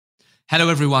Hello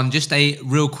everyone, just a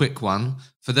real quick one.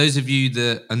 For those of you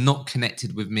that are not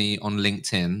connected with me on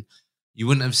LinkedIn, you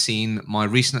wouldn't have seen my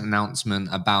recent announcement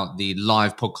about the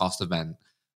live podcast event.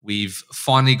 We've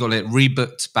finally got it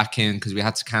rebooked back in because we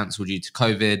had to cancel due to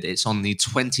COVID. It's on the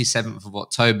 27th of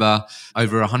October.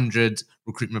 Over 100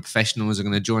 recruitment professionals are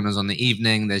going to join us on the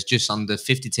evening. There's just under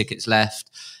 50 tickets left.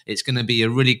 It's going to be a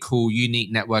really cool,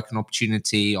 unique networking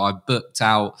opportunity. I booked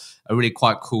out a really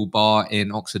quite cool bar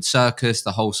in Oxford Circus,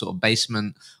 the whole sort of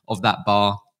basement of that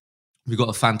bar. We've got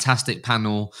a fantastic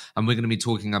panel and we're going to be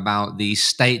talking about the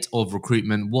state of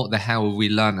recruitment. What the hell have we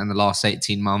learned in the last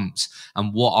 18 months?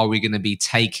 And what are we going to be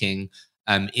taking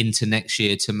into next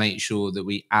year to make sure that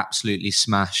we absolutely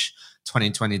smash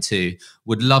 2022?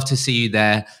 Would love to see you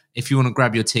there. If you want to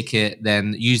grab your ticket,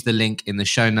 then use the link in the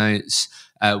show notes.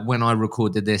 When I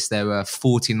recorded this, there were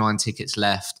 49 tickets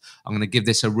left. I'm going to give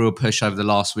this a real push over the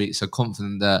last week, so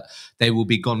confident that they will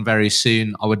be gone very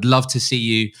soon. I would love to see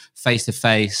you face to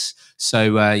face.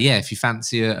 So if you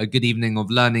fancy a good evening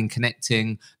of learning,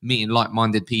 connecting, meeting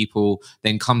like-minded people,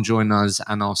 then come join us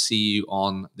and I'll see you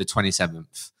on the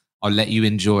 27th. I'll let you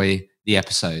enjoy the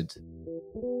episode.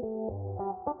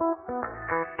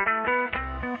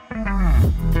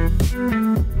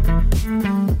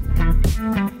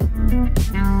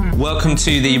 Welcome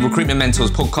to the Recruitment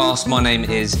Mentors podcast. My name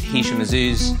is Hisham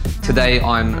Azuz. Today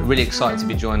I'm really excited to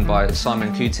be joined by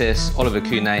Simon Kutis, Oliver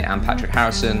Kune and Patrick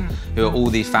Harrison, who are all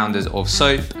the founders of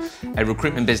Soap, a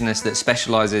recruitment business that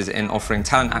specialises in offering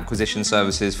talent acquisition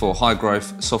services for high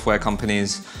growth software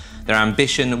companies. Their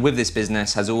ambition with this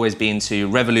business has always been to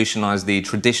revolutionise the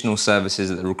traditional services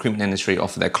that the recruitment industry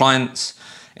offer their clients.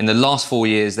 In the last 4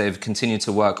 years, they've continued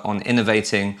to work on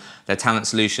innovating their talent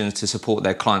solutions to support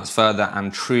their clients further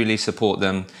and truly support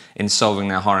them in solving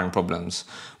their hiring problems.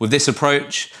 With this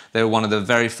approach, they were one of the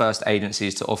very first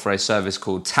agencies to offer a service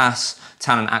called TAS,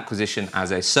 Talent Acquisition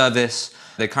as a Service.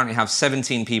 They currently have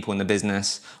 17 people in the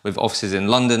business with offices in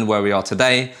London, where we are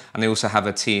today, and they also have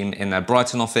a team in their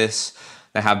Brighton office.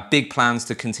 They have big plans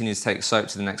to continue to take Soap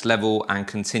to the next level and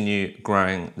continue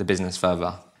growing the business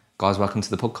further. Guys, welcome to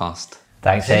the podcast.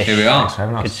 Thanks, Ish. Here we are. Thanks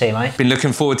very much. Good to see you, mate. Been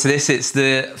looking forward to this. It's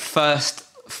the first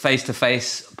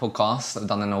face-to-face podcast that I've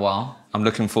done in a while. I'm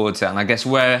looking forward to it. And I guess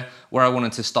where I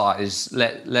wanted to start is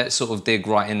let's sort of dig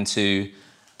right into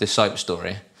the Soap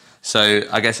story. So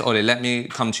I guess, Ollie, let me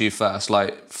come to you first.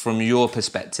 Like, from your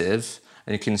perspective,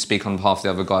 and you can speak on behalf of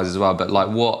the other guys as well, but like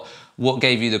what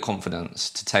gave you the confidence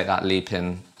to take that leap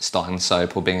in starting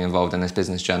Soap or being involved in this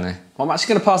business journey? Well, I'm actually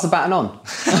going to pass the baton on.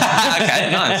 Okay,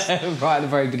 nice. Right at the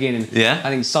very beginning. Yeah? I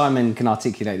think Simon can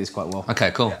articulate this quite well. Okay,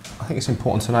 cool. I think it's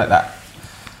important to note that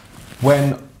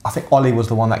when I think Ollie was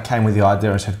the one that came with the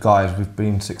idea and said, guys, we've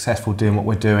been successful doing what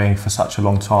we're doing for such a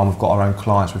long time. We've got our own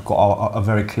clients. We've got a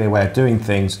very clear way of doing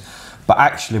things. But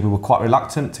actually, we were quite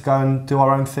reluctant to go and do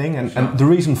our own thing. And the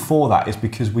reason for that is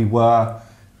because we were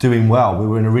doing well. We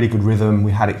were in a really good rhythm.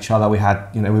 We had each other. We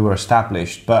were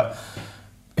established. But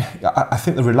I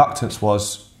think the reluctance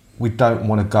was we don't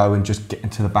want to go and just get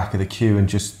into the back of the queue and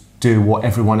just do what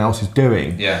everyone else is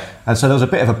doing. Yeah. And so there was a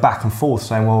bit of a back and forth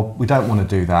saying, well, we don't want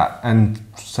to do that. And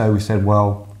so we said,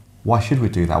 well, why should we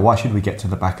do that? Why should we get to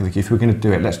the back of the queue? If we're going to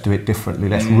do it, let's do it differently.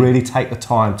 Let's really take the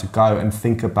time to go and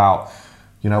think about,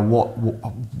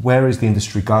 where is the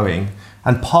industry going?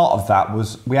 And part of that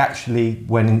was we actually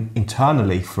went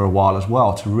internally for a while as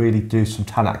well to really do some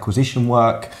talent acquisition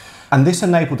work. And this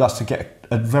enabled us to get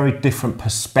a very different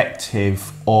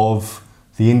perspective of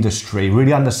the industry,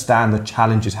 really understand the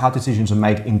challenges, how decisions are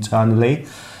made internally.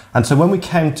 And so when we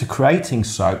came to creating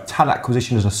Soap, talent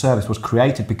acquisition as a service was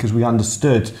created because we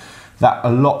understood that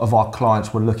a lot of our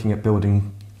clients were looking at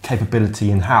building capability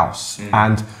in-house.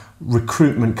 And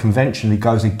recruitment conventionally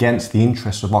goes against the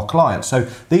interests of our clients. So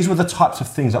these were the types of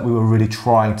things that we were really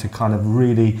trying to kind of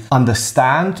really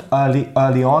understand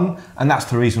early on. And that's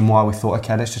the reason why we thought,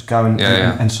 okay, let's just go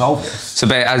and solve this. So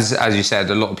as you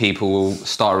said, a lot of people will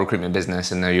start a recruitment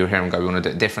business and you'll hear them go, we want to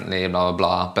do it differently, blah, blah,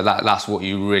 blah. But that's what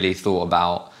you really thought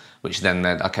about, which then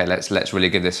meant, okay, let's really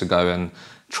give this a go and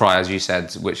try, as you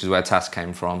said, which is where TAS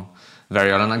came from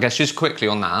very early. And I guess just quickly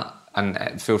on that,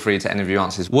 and feel free to any of your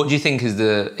answers. What do you think is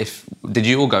did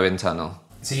you all go internal?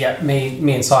 So yeah,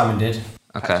 me and Simon did.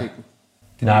 Okay.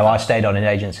 No, I stayed on an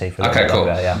agency for a little bit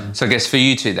longer, yeah. So I guess for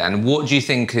you two then, what do you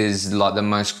think is like the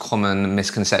most common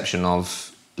misconception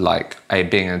of like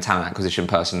being a talent acquisition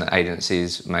person that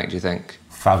agencies make, do you think?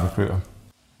 Failed recruiter.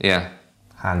 Yeah.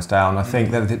 Hands down. I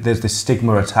think that there's this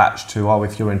stigma attached to,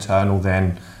 if you're internal,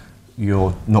 then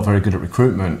you're not very good at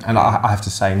recruitment. And I have to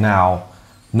say now,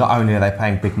 not only are they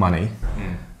paying big money,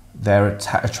 they're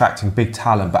attracting big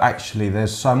talent, but actually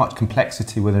there's so much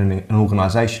complexity within an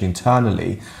organisation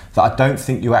internally that I don't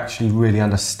think you actually really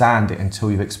understand it until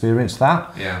you've experienced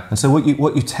that. Yeah. And so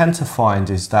what you tend to find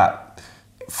is that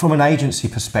from an agency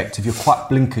perspective, you're quite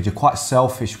blinkered, you're quite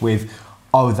selfish with,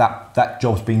 oh, that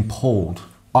job's been pulled.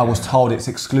 I was told it's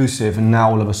exclusive and now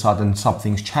all of a sudden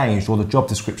something's changed or the job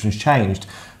description's changed.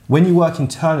 When you work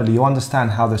internally, you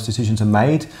understand how those decisions are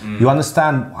made. You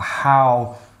understand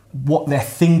what they're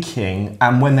thinking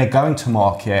and when they're going to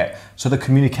market. So the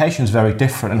communication is very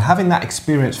different. And having that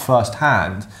experience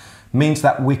firsthand means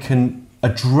that we can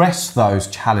address those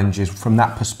challenges from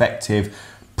that perspective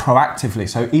proactively.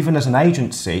 So even as an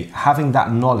agency, having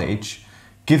that knowledge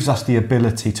gives us the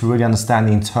ability to really understand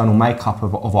the internal makeup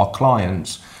of our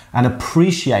clients and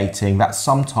appreciating that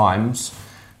sometimes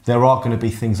there are going to be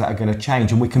things that are going to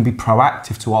change, and we can be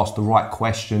proactive to ask the right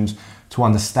questions to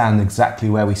understand exactly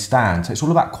where we stand. So it's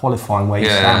all about qualifying where you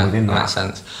stand within that. Makes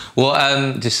sense.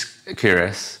 Well, just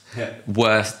curious,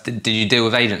 did you deal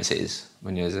with agencies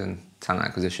when you was in talent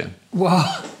acquisition? Well,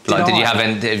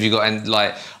 have you got any,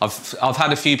 like, I've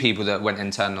had a few people that went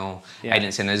internal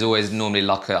agency, and there's always normally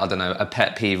like a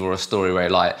pet peeve or a story where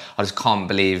like, I just can't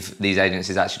believe these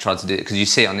agencies actually tried to do it, because you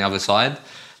see it on the other side.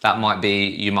 That might be,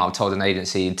 you might have told an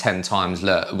agency 10 times,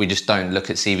 look, we just don't look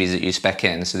at CVs that you spec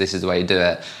in, so this is the way you do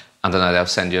it. I don't know, they'll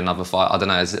send you another file. I don't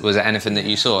know, was there anything that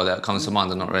you saw that comes to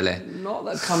mind or not really? Not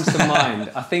that comes to mind.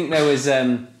 I think there was,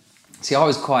 I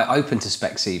was quite open to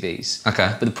spec CVs.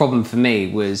 Okay. But the problem for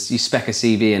me was you spec a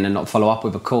CV in and not follow up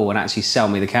with a call and actually sell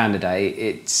me the candidate.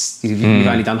 You've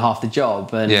only done half the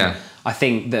job. And I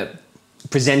think that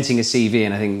presenting a CV,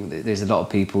 and I think there's a lot of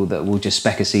people that will just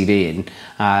spec a CV in,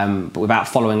 but without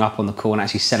following up on the call and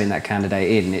actually selling that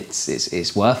candidate in,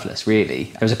 it's worthless, really.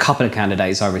 There was a couple of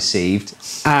candidates I received,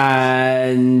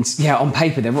 and on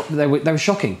paper they were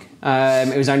shocking.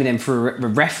 It was only then for a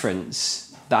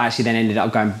reference that I actually then ended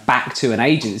up going back to an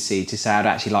agency to say I'd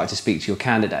actually like to speak to your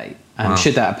candidate. And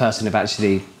should that person have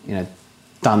actually,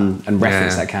 done and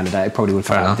referenced that candidate, it probably would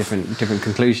come out a different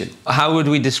conclusion. How would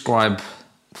we describe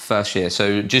first year?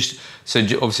 So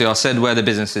obviously I said where the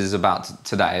business is about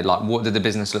today. Like, what did the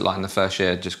business look like in the first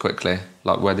year, just quickly?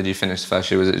 Like, where did you finish the first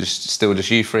year? Was it still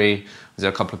just you three? Was there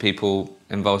a couple of people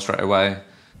involved straight away?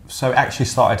 So it actually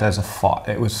started as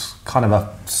it was kind of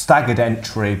a staggered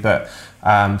entry, but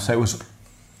so it was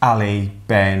Ali,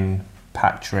 Ben,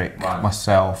 Patrick,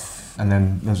 myself, and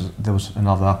then there was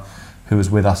another who was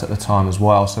with us at the time as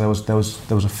well. So there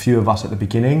was a few of us at the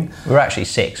beginning. We were actually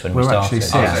 6 when we started. Actually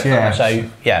 6, yeah.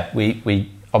 So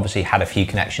we obviously had a few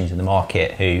connections in the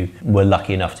market who were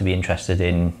lucky enough to be interested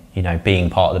in being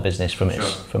part of the business from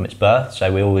its birth.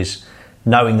 So we always,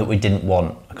 knowing that we didn't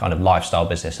want a kind of lifestyle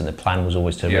business, and the plan was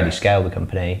always to really scale the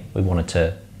company, we wanted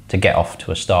to get off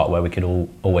to a start where we could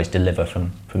always deliver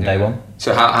from day one.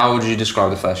 So how would you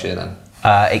describe the first year then?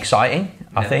 Exciting,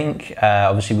 I think.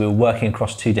 Obviously we were working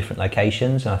across 2 different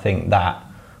locations, and I think that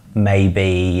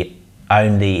maybe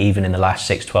only even in the last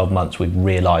 6-12 months we've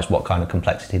realised what kind of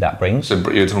complexity that brings. So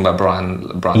you were talking about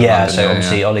Brighton yeah, London, so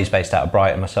obviously Ollie's based out of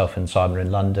Brighton, myself and Simon are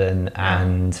in London,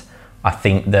 and I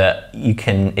think that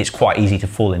it's quite easy to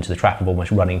fall into the trap of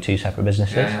almost running 2 separate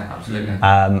businesses. Yeah, absolutely.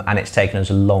 And it's taken us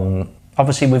a long...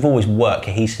 Obviously we've always worked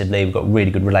cohesively, we've got really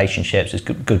good relationships, there's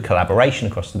good collaboration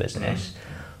across the business.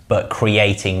 But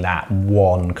creating that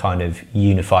one kind of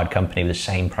unified company with the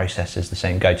same processes, the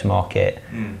same go-to-market,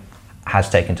 has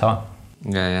taken time.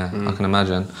 I can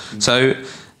imagine. So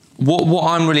what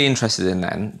I'm really interested in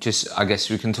then, just I guess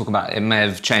we can talk about, it may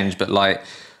have changed, but like,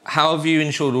 how have you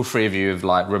ensured all 3 of you have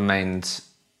like remained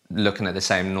looking at the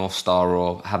same North Star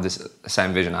or have this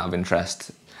same vision out of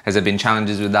interest? Has there been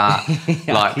challenges with that?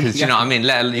 Because you know what I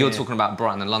mean? You're talking about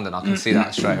Brighton and London, I can see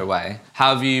that straight away.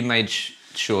 How have you made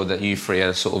sure that you 3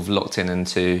 are sort of locked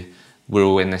into, we're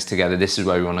all in this together, this is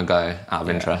where we want to go, out of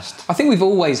interest? I think we've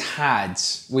always,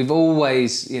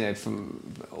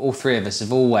 from all 3 of us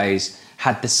have always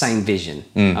had the same vision.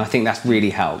 And I think that's really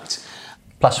helped.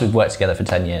 Plus we've worked together for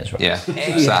 10 years, right? Yeah, so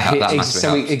that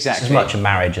massively helps. Exactly. It's as much a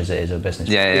marriage as it is a business.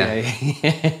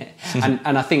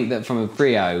 And I think that from a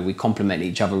trio, we complement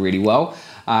each other really well.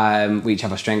 We each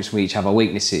have our strengths, we each have our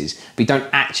weaknesses. But we don't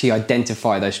actually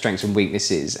identify those strengths and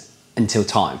weaknesses until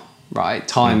time, right?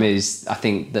 Time is, I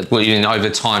think... Well, you mean over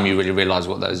time you really realise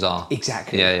what those are?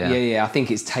 Exactly. Yeah. I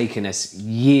think it's taken us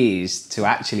years to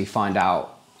actually find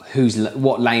out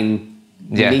what lane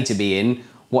we need to be in,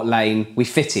 what lane we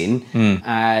fit in,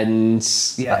 and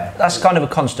that's kind of a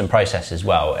constant process as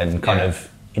well, and kind of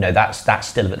that's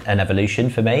still an evolution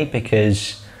for me,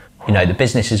 because the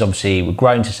business is obviously, we've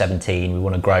grown to 17, we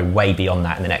want to grow way beyond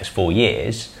that in the next 4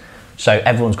 years, So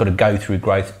everyone's got to go through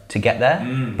growth to get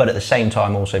there, but at the same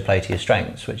time also play to your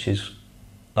strengths, which is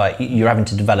like you're having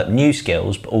to develop new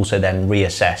skills, but also then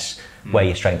reassess where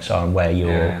your strengths are and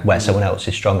where someone else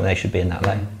is strong and they should be in that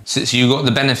lane. So you got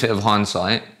the benefit of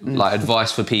hindsight, like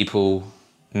advice for people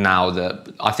now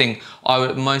that I think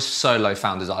most solo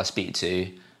founders that I speak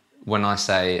to, when I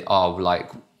say,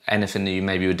 like anything that you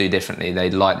maybe would do differently, they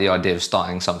like the idea of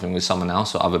starting something with someone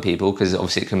else or other people, because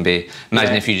obviously it can be,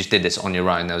 imagine if you just did this on your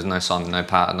own, there was no Simon, no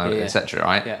Pat, no etc,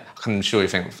 right? I can sure you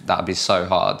think that would be so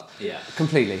hard. Yeah,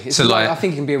 completely. So I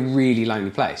think it can be a really lonely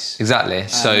place. Exactly.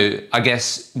 So I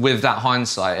guess with that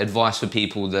hindsight, advice for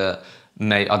people that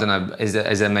I don't know, is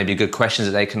there maybe good questions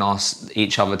that they can ask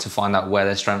each other to find out where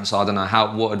their strengths are? I don't know,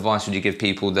 what advice would you give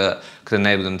people that could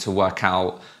enable them to work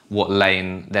out what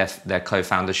lane their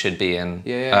co-founder should be in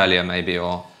earlier maybe?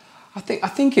 Or I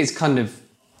think it's kind of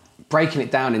breaking it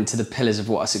down into the pillars of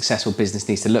what a successful business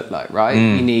needs to look like, right?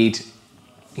 You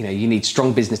need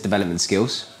strong business development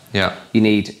skills. Yeah. You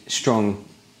need strong,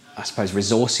 I suppose,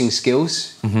 resourcing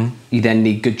skills. You then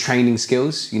need good training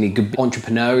skills. You need good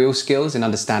entrepreneurial skills and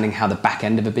understanding how the back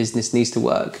end of a business needs to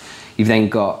work. You've then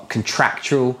got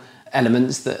contractual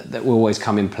elements that will always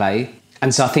come in play.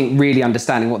 And so I think really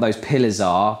understanding what those pillars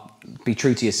are, be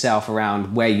true to yourself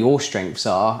around where your strengths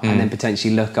are, and then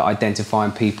potentially look at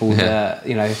identifying people that,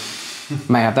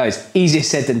 may have those. Easier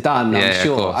said than done, I'm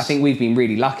sure. I think we've been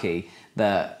really lucky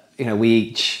that, we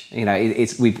each,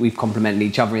 we've complemented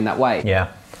each other in that way.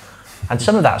 Yeah. And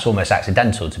some of that's almost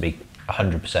accidental, to be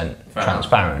 100%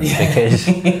 transparent, because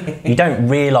you don't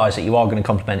realise that you are going to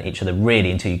complement each other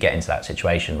really until you get into that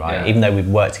situation, right? Yeah. Even though we've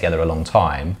worked together a long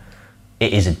time,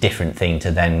 it is a different thing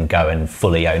to then go and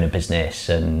fully own a business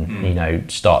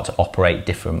and, start to operate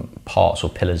different parts or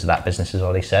pillars of that business, as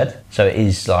Ollie said. So it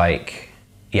is like,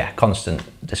 constant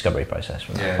discovery process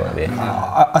from that point of view.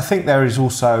 I think there is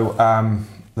also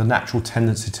the natural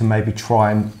tendency to maybe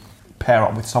try and pair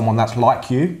up with someone that's like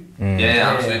you.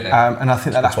 Yeah, absolutely. And I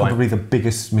think that's probably the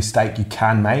biggest mistake you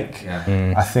can make.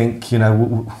 I think,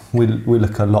 we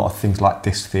look at a lot of things like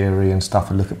disc theory and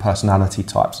stuff, and look at personality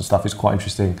types and stuff. It's quite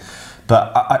interesting.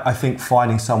 But I think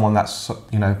finding someone that's,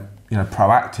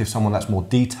 proactive, someone that's more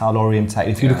detail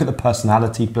orientated. If you look at the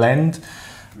personality blend,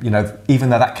 even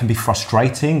though that can be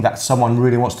frustrating, that someone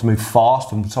really wants to move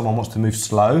fast and someone wants to move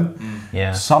slow.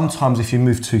 Sometimes if you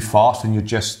move too fast and you're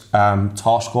just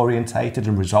task orientated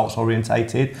and results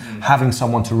orientated, having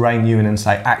someone to rein you in and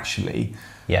say, actually,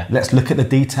 let's look at the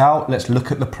detail, let's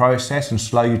look at the process and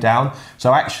slow you down.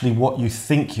 So actually what you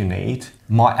think you need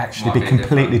might actually be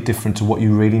completely different to what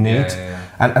you really need.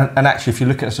 And actually, if you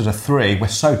look at us as a three, we're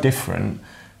so different,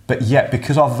 but yet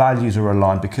because our values are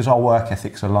aligned, because our work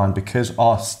ethics are aligned, because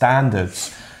our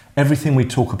standards, everything we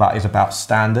talk about is about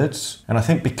standards. And I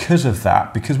think because of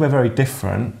that, because we're very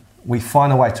different, we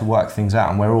find a way to work things out,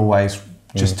 and we're always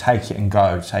just take it and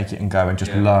go and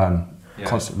just learn,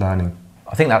 constant learning.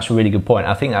 I think that's a really good point.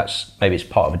 I think maybe it's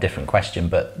part of a different question,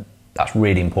 but that's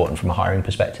really important from a hiring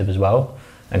perspective as well.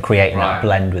 And creating that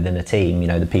blend within a team,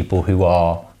 the people who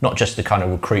are not just the kind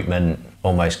of recruitment,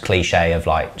 almost cliche of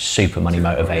like super money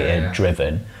motivated,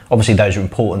 driven. Obviously those are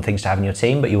important things to have in your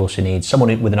team, but you also need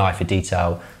someone with an eye for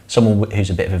detail, someone who's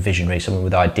a bit of a visionary, someone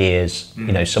with ideas,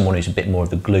 someone who's a bit more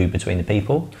of the glue between the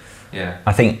people.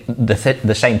 I think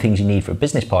the same things you need for a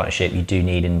business partnership, you do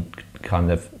need in kind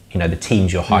of, the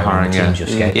teams you're hiring, the teams you're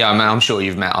scaling. Yeah, I mean, I'm sure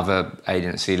you've met other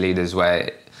agency leaders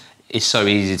where it's so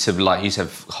easy to, like you said,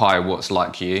 hire what's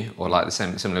like you or like the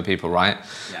similar people, right?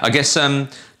 I guess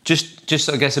just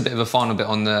I guess a bit of a final bit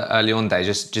on the early on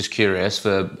days. Just curious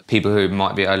for people who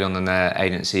might be early on in their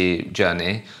agency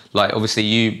journey. Like obviously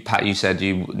you, Pat, you said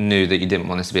you knew that you didn't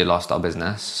want this to be a lifestyle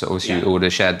business, so obviously you would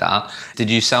have shared that. Did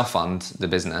you self-fund the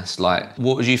business? Like,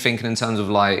 what was you thinking in terms of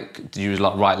like, did you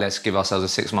like, right, let's give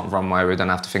ourselves a 6-month runway where we don't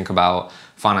have to think about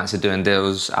finance of doing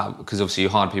deals, because obviously you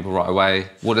hired people right away.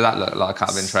 What did that look like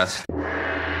out of interest?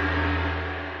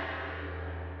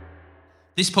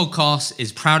 This podcast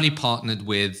is proudly partnered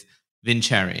with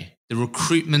Vincere, the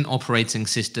recruitment operating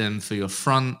system for your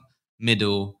front,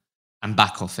 middle, and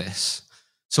back office.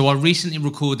 So I recently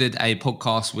recorded a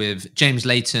podcast with James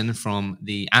Layton from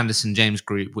the Anderson James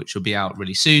Group, which will be out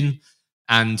really soon.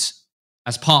 And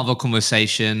as part of our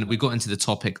conversation, we got into the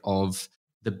topic of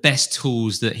the best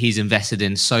tools that he's invested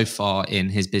in so far in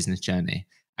his business journey.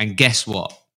 And guess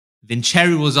what?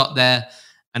 Vincere was up there,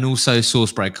 and also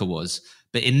Sourcebreaker was.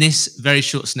 But in this very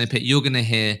short snippet, you're going to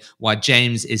hear why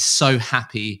James is so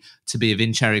happy to be a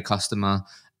Vincere customer.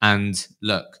 And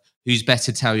look, who's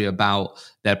better to tell you about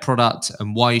their product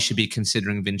and why you should be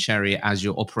considering Vincere as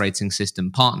your operating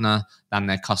system partner than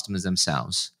their customers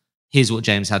themselves. Here's what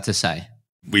James had to say.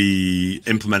 We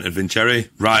implemented Vincherry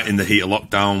right in the heat of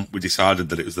lockdown. We decided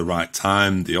that it was the right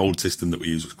time. The old system that we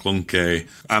used was clunky.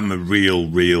 I'm a real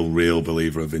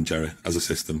believer of Vincherry as a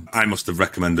system. I must have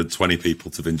recommended 20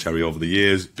 people to Vincherry over the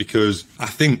years because I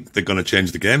think they're going to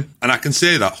change the game. And I can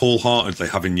say that wholeheartedly,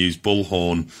 having used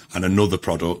Bullhorn and another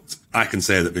product. I can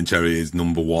say that Vincherry is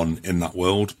number one in that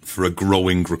world for a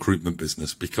growing recruitment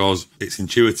business because it's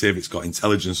intuitive, it's got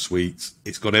intelligence suites,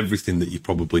 it's got everything that you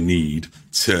probably need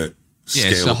to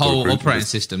it's a whole operating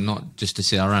system, not just a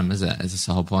CRM, is it? It's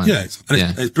the whole point. Yeah, it's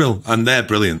brilliant. And they're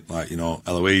brilliant. Like,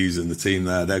 Eloise and the team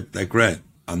there, they're great.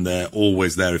 And they're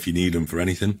always there if you need them for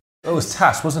anything. It was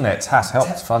TAS, wasn't it? TAS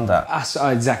helped fund that. That's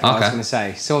exactly what I was going to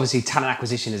say. So obviously talent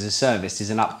acquisition as a service is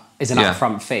an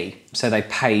upfront fee. So they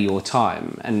pay your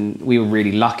time. And we were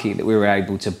really lucky that we were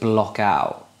able to block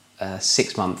out a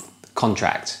 6-month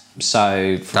contract.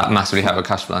 So that massively helped with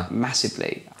cash flow.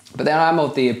 Massively. But then I'm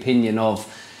of the opinion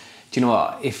of, do you know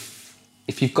what?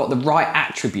 If you've got the right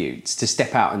attributes to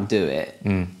step out and do it,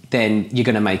 then you're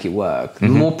going to make it work. The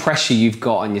more pressure you've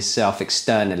got on yourself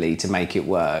externally to make it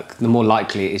work, the more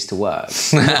likely it is to work.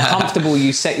 The more comfortable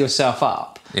you set yourself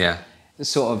up, the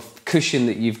sort of cushion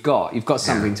that you've got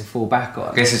something to fall back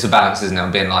on. I guess it's a balance, isn't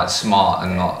it? Being like smart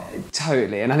and not...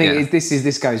 Totally. And I think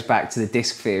this goes back to the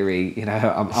disc theory.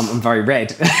 I'm very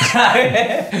red,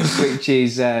 which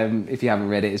is, if you haven't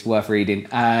read it, it's worth reading.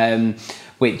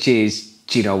 Which is,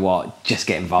 do you know what? Just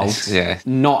get involved.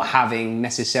 Not having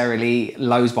necessarily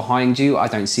lows behind you, I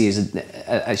don't see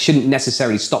as shouldn't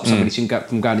necessarily stop somebody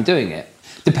from going and doing it,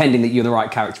 depending that you're the right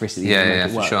characteristic that you can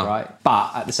make it work, right?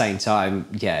 But at the same time,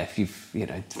 if you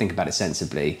think about it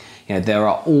sensibly, there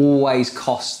are always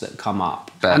costs that come up,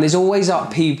 and there's always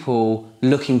people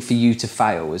looking for you to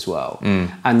fail as well.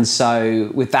 And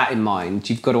so, with that in mind,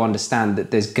 you've got to understand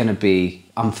that there's going to be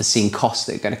unforeseen costs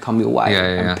that are going to come your way,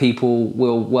 and people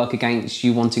will work against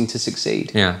you wanting to succeed.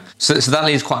 So that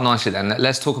leads quite nicely then.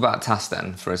 Let's talk about TAS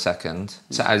then for a second.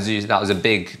 So that was a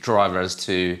big driver as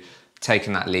to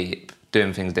taking that leap,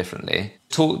 doing things differently.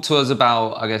 Talk to us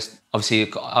about, I guess,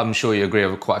 obviously, I'm sure you agree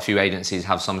with quite a few agencies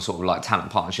have some sort of like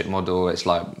talent partnership model. It's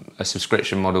like a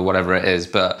subscription model, whatever it is.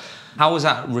 But how was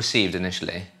that received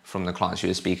initially from the clients you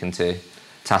were speaking to?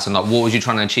 TAS, and like, what was you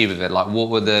trying to achieve with it? Like, what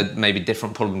were the maybe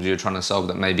different problems you were trying to solve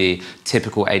that maybe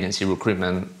typical agency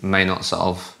recruitment may not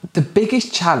solve? The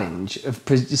biggest challenge of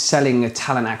selling a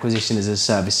talent acquisition as a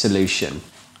service solution,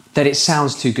 that it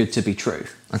sounds too good to be true.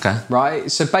 Okay.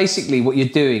 Right? So basically what you're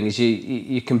doing is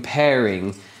you're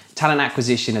comparing talent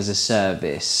acquisition as a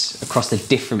service across the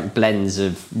different blends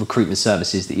of recruitment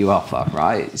services that you offer,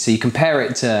 right? So you compare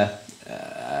it to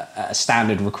a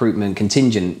standard recruitment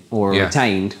contingent or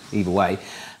retained, either way,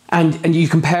 and you're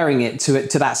comparing it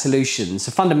to that solution.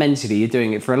 So fundamentally, you're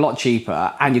doing it for a lot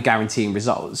cheaper and you're guaranteeing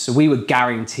results. So we were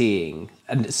guaranteeing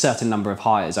a certain number of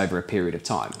hires over a period of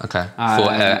time. Okay.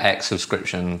 For X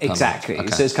subscription. Exactly.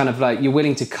 Okay. So it's kind of like you're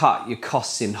willing to cut your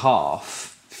costs in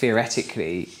half,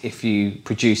 theoretically, if you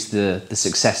produce the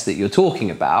success that you're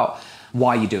talking about.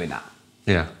 Why are you doing that?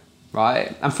 Yeah.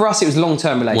 Right? And for us, it was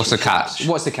long-term relationships.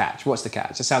 What's the catch? What's the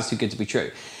catch? It sounds too good to be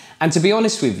true. And to be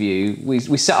honest with you, we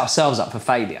set ourselves up for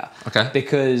failure. Okay.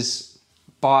 Because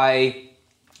by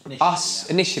us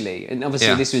initially, and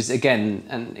obviously this was, again,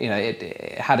 and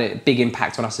it had a big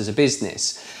impact on us as a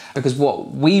business, because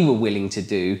what we were willing to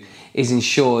do is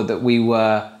ensure that we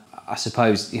were, I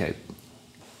suppose,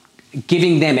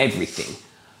 giving them everything,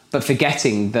 but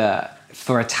forgetting that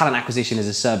for a talent acquisition as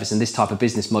a service and this type of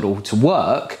business model to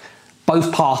work,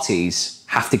 both parties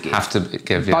have to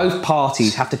give. Both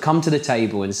parties have to come to the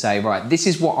table and say, right, this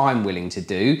is what I'm willing to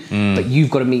do, but you've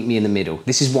got to meet me in the middle.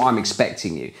 This is what I'm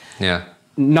expecting you. Yeah.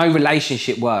 No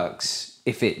relationship works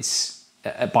if it's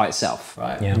by itself,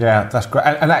 right? Yeah, that's great.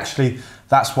 And actually,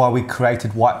 that's why we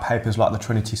created white papers like the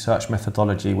Trinity Search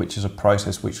methodology, which is a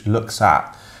process which looks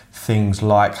at things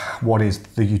like what is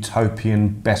the utopian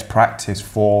best practice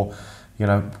for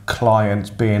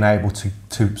clients being able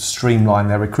to streamline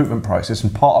their recruitment process.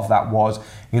 And part of that was,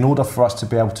 in order for us to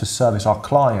be able to service our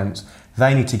clients,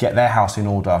 they need to get their house in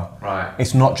order. Right.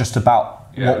 It's not just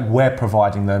about what we're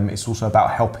providing them, it's also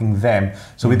about helping them.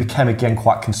 So we became, again,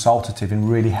 quite consultative in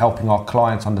really helping our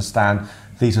clients understand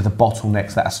these are the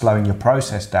bottlenecks that are slowing your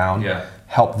process down.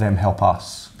 Help them help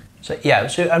us. So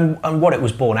and what it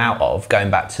was born out of,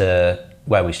 going back to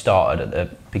where we started at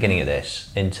the beginning of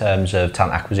this, in terms of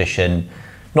talent acquisition,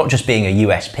 not just being a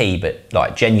USP, but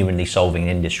like genuinely solving an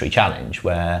industry challenge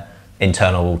where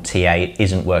internal TA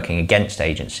isn't working against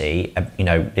agency.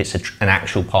 It's an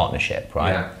actual partnership,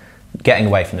 right? Getting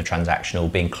away from the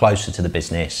transactional, being closer to the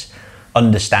business,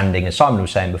 understanding, as Simon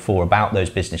was saying before, about those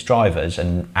business drivers,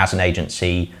 and as an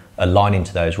agency, aligning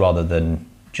to those rather than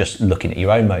just looking at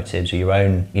your own motives or your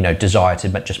own, desire to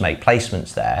just make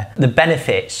placements there. The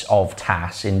benefits of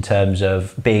TAS in terms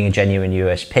of being a genuine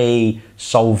USP,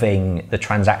 solving the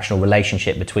transactional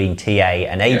relationship between TA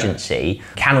and agency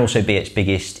can also be its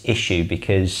biggest issue,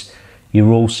 because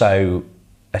you're also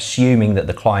assuming that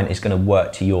the client is going to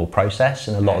work to your process,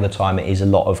 and a lot of the time it is a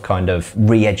lot of kind of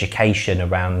re-education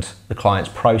around the client's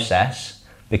process,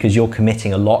 because you're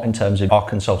committing a lot in terms of our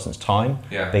consultant's time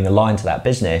being aligned to that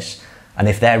business. And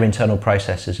if their internal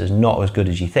processes are not as good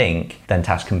as you think, then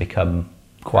tasks can become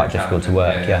quite difficult to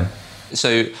work.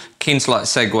 So keen to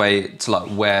segue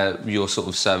to where your sort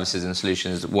of services and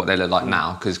solutions, what they look like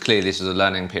now, because clearly this is a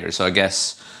learning period. So I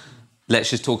guess let's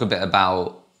just talk a bit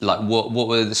about what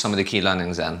were some of the key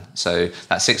learnings then. So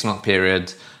that 6-month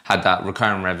period had that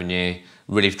recurring revenue,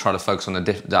 really try to focus on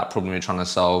that problem you're trying to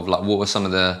solve. What were some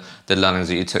of the learnings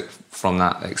that you took from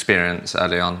that experience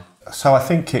early on? So I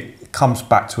think it comes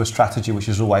back to a strategy which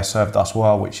has always served us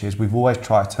well, which is we've always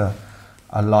tried to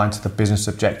align to the business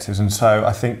objectives. And so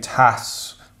I think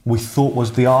TAS we thought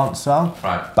was the answer,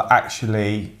 but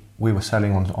actually we were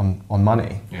selling on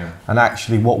money. And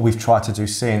actually what we've tried to do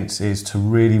since is to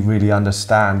really, really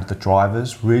understand the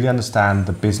drivers, really understand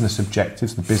the business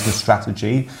objectives, the business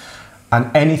strategy. And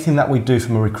anything that we do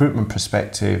from a recruitment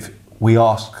perspective, we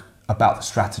ask about the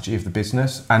strategy of the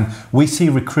business, and we see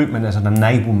recruitment as an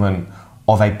enablement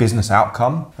of a business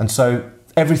outcome. And so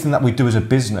everything that we do as a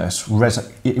business,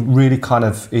 it really kind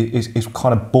of is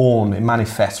kind of born, it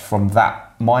manifests from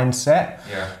that mindset,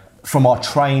 from our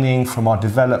training, from our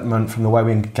development, from the way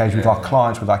we engage with our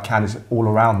clients, with our candidates, all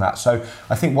around that. So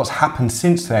I think what's happened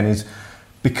since then is,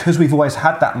 because we've always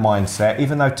had that mindset,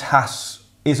 even though TAS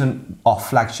isn't our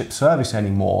flagship service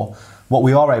anymore, what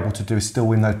we are able to do is still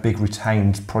win those big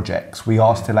retained projects. We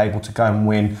are still able to go and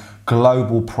win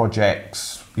global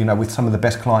projects, with some of the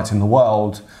best clients in the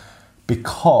world,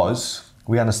 because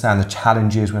we understand the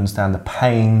challenges, we understand the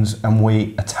pains, and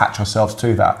we attach ourselves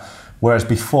to that. Whereas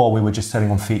before, we were just selling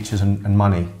on features and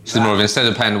money. So more of, instead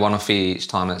of paying one-off fee each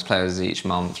time, it's players each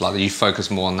month, you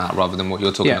focus more on that rather than what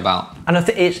you're talking about. And I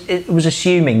think it was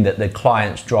assuming that the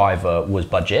client's driver was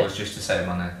budget. It was just to save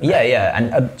money.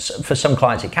 And for some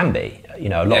clients it can be.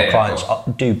 A lot of clients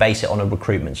do base it on a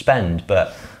recruitment spend,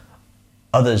 but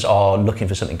others are looking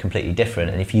for something completely different.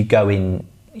 And if you go in,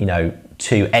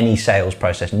 to any sales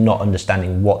process not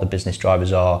understanding what the business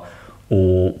drivers are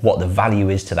or what the value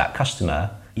is to that customer,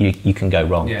 you can go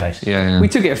wrong, basically. We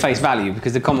took it at face value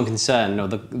because the common concern or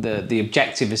the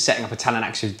objective of setting up a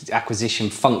talent acquisition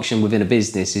function within a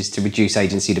business is to reduce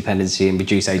agency dependency and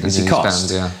reduce agency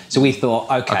costs. So we thought,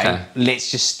 okay,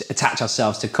 let's just attach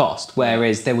ourselves to cost,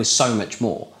 whereas there was so much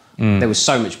more. There was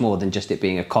so much more than just it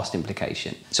being a cost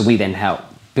implication. So we then helped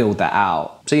build that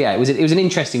out. So it was an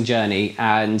interesting journey,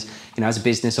 and as a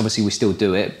business, obviously we still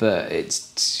do it, but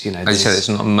it's as you said, it's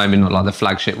maybe not like the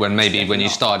flagship. When you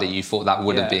started, you thought that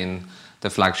would have been the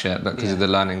flagship, but because of the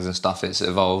learnings and stuff, it's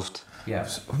evolved.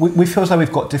 We feel as though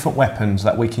we've got different weapons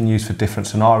that we can use for different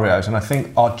scenarios, and I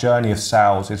think our journey of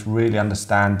sales is really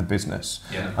understand the business,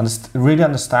 really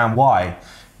understand why.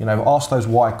 Ask those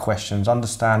why questions,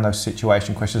 understand those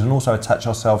situation questions, and also attach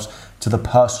ourselves to the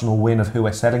personal win of who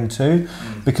we're selling to.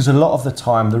 Because a lot of the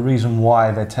time, the reason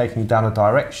why they're taking you down a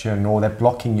direction or they're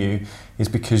blocking you is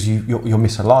because you're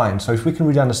misaligned. So if we can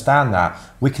really understand that,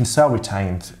 we can sell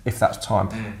retained if that's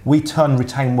time. We turn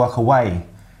retained work away.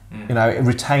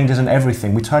 Retained isn't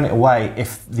everything. We turn it away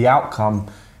if the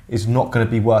outcome is not going to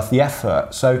be worth the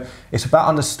effort. So it's about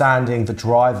understanding the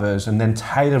drivers and then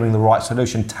tailoring the right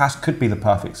solution. TAS could be the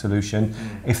perfect solution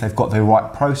if they've got the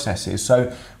right processes.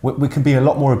 So we can be a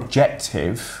lot more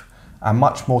objective and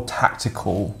much more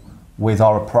tactical with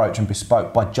our approach and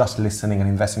bespoke by just listening and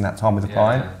investing that time with the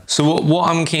client. So what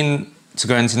I'm keen to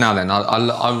go into now then,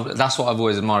 that's what I've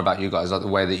always admired about you guys, the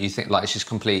way that you think, it's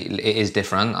just it is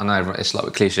different. I know it's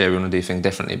a cliche, we want to do things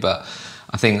differently, but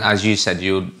I think, as you said,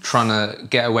 you're trying to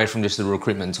get away from just the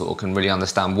recruitment talk and really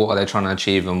understand what are they trying to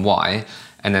achieve and why,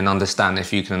 and then understand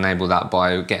if you can enable that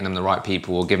by getting them the right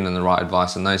people or giving them the right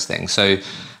advice and those things. So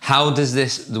how does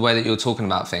the way that you're talking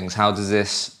about things, how does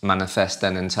this manifest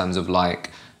then in terms of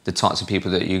the types of people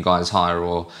that you guys hire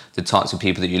or the types of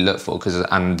people that you look for,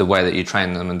 and the way that you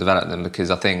train them and develop them?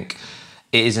 Because I think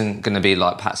it isn't going to be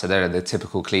like Pat said earlier, the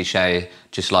typical cliche,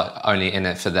 just only in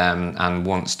it for them and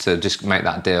wants to just make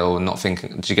that deal and not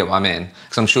thinking, do you get what I mean?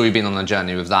 Because I'm sure you've been on a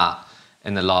journey with that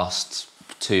in the last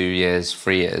 2 years,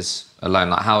 3 years alone.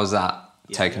 How has that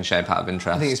taken shape out of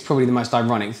interest. I think it's probably the most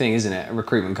ironic thing, isn't it? A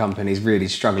recruitment company is really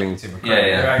struggling to recruit.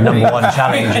 Yeah. Number one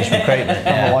challenge is recruitment.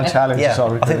 Number one challenge is our I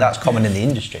think recruitment. that's common in the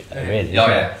industry, though, really.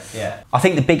 Yeah. I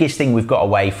think the biggest thing we've got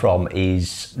away from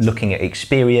is looking at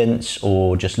experience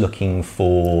or just looking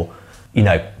for,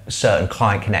 certain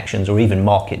client connections or even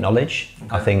market knowledge.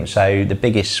 Okay. I think so. The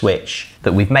biggest switch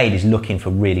that we've made is looking for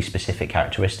really specific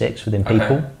characteristics within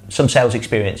people. Okay. Some sales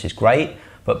experience is great,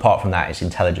 but apart from that, it's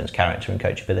intelligence, character, and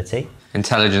coachability.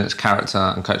 Intelligence, character,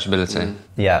 and coachability.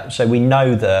 Yeah. So we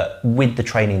know that with the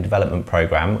training and development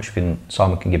program, which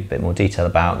Simon can give a bit more detail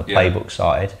about the playbook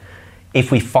side.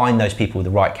 If we find those people with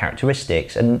the right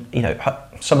characteristics, and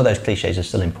some of those cliches are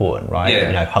still important, right?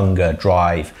 Yeah. Hunger,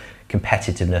 drive,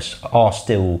 competitiveness are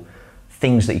still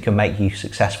things that can make you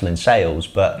successful in sales,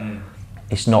 but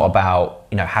it's not about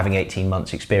having 18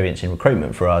 months experience in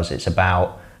recruitment for us. It's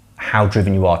about how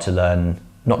driven you are to learn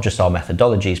not just our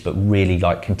methodologies, but really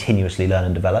continuously learn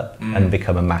and develop and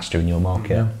become a master in your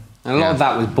market. And a lot of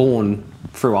that was born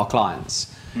through our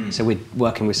clients. So we're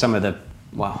working with some of the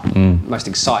most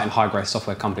exciting high growth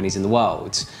software companies in the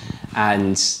world,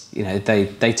 and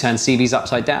they turn CVs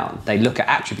upside down. They look at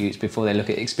attributes before they look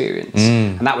at experience,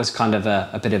 and that was kind of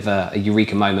a bit of a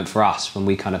eureka moment for us when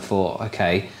we kind of thought,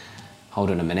 okay, hold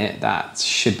on a minute, that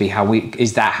should be how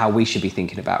we should be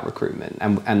thinking about recruitment,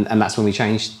 and that's when we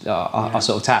changed our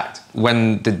sort of tact.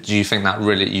 When did you think that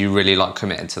you really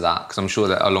committed to that? Because I'm sure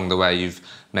that along the way you've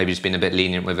maybe just been a bit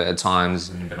lenient with it at times.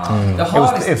 And It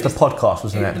was the podcast,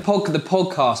 wasn't it? The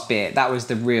podcast bit, that was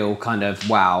the real kind of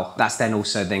wow. That's then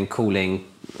also calling,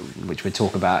 which we'll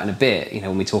talk about in a bit,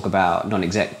 when we talk about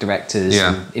non-exec directors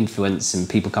and influence and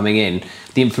people coming in.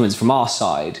 The influence from our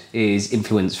side is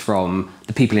influence from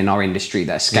the people in our industry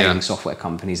that are scaling software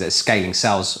companies, that are scaling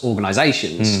sales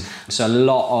organizations. So a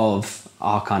lot of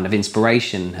our kind of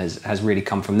inspiration has really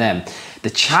come from them. The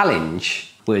challenge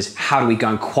was, how do we go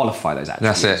and qualify those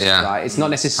attributes? That's it, yeah. Right? It's not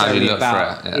necessarily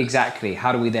about exactly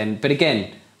how do we then, but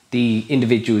again, the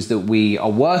individuals that we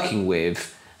are working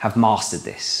with have mastered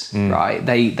this, right?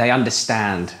 They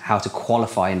understand how to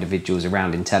qualify individuals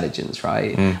around intelligence,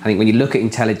 right? I think when you look at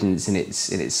intelligence in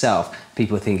itself,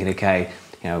 people are thinking, okay,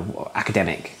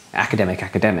 academic.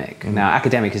 Now,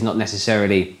 academic is not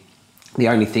necessarily the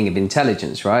only thing of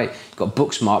intelligence, right? You've got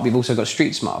book smart, but you've also got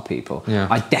street smart people. Yeah.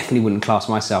 I definitely wouldn't class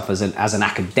myself as an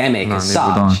academic as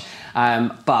such,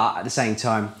 but at the same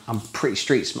time, I'm pretty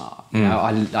street smart.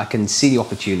 I can see the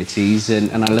opportunities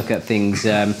and I look at things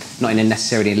not in a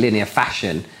necessarily linear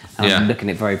fashion. I'm looking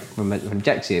at it very from an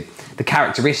objective. The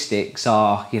characteristics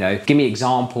are, give me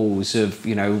examples of,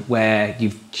 where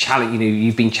you've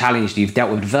been challenged, you've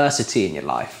dealt with adversity in your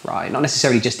life, right? Not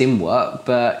necessarily just in work,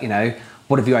 but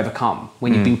what have you overcome?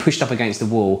 When you've been pushed up against the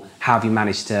wall, how have you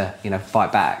managed to,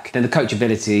 fight back? Then the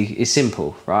coachability is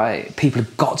simple, right? People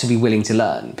have got to be willing to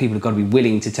learn. People have got to be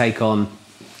willing to take on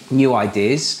new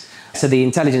ideas. So the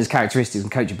intelligence, characteristics and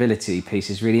coachability piece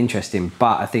is really interesting.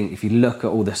 But I think if you look at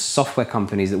all the software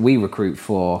companies that we recruit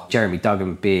for, Jeremy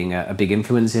Duggan being a big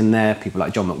influence in there, people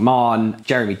like John McMahon,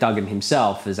 Jeremy Duggan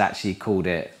himself has actually called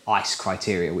it ICE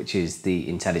criteria, which is the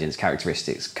intelligence,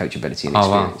 characteristics, coachability and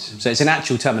experience. Wow. So it's an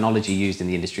actual terminology used in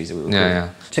the industries that we recruit.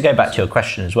 To go back to your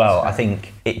question as well, I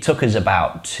think it took us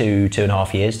about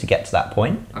 2.5 years to get to that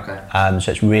point. Okay.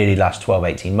 So it's really last 12,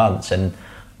 18 months. And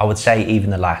I would say even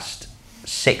the last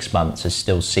 6 months has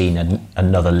still seen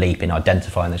another leap in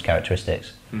identifying those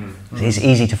characteristics. It's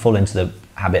easy to fall into the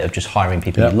habit of just hiring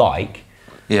people you like.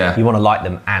 Yeah. You want to like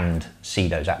them and see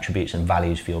those attributes and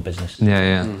values for your business.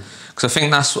 Because I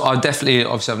think obviously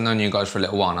I've known you guys for a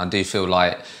little while, and I do feel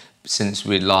like since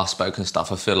we last spoke and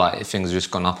stuff, I feel like things have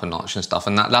just gone up a notch and stuff.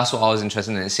 And that's what I was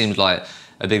interested in. It seems like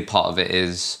a big part of it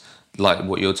is like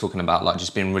what you're talking about, like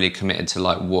just being really committed to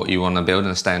like what you want to build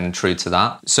and staying true to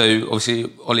that. So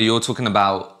obviously, Ollie, you're talking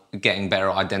about getting better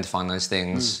at identifying those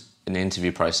things in the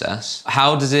interview process.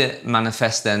 How does it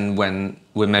manifest then when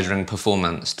we're measuring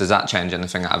performance? Does that change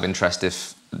anything out of interest?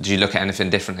 Do you look at anything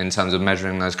different in terms of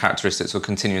measuring those characteristics or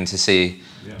continuing to see,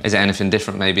 is there anything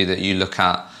different maybe that you look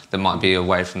at that might be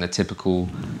away from the typical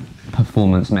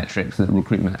performance metrics that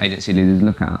recruitment agency leaders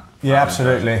look at? Yeah,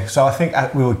 absolutely. So I think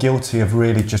we were guilty of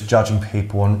really just judging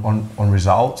people on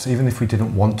results, even if we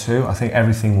didn't want to. I think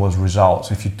everything was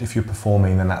results. If you're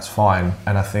performing, then that's fine.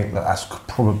 And I think that's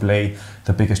probably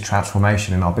the biggest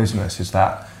transformation in our business, is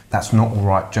that that's not all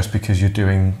right just because you're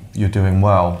doing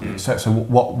well. So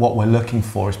what we're looking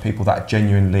for is people that are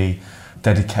genuinely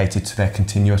dedicated to their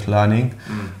continuous learning.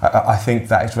 I think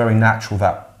that it's very natural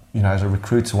that, as a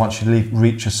recruiter, once you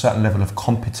reach a certain level of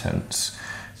competence,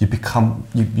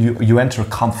 you enter a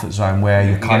comfort zone where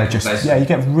you kind of just you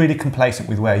get really complacent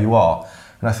with where you are.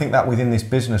 And I think that within this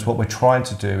business, what we're trying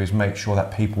to do is make sure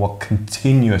that people are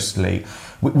continuously,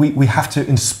 we have to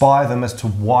inspire them as to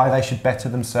why they should better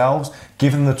themselves,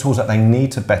 give them the tools that they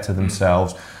need to better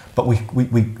themselves, but we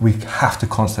have to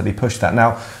constantly push that.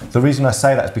 Now, the reason I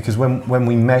say that is because when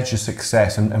we measure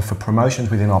success and for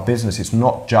promotions within our business, it's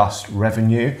not just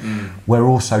revenue, we're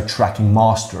also tracking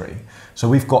mastery. So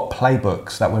we've got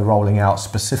playbooks that we're rolling out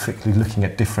specifically looking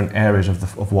at different areas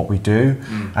of what we do,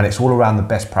 and it's all around the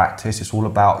best practice. It's all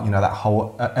about, you know, that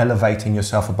whole elevating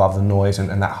yourself above the noise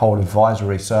and that whole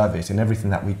advisory service in everything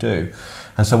that we do.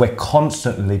 And so we're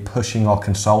constantly pushing our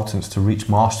consultants to reach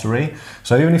mastery.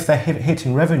 So even if they're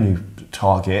hitting revenue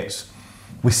targets,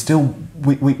 we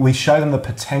show them the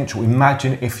potential.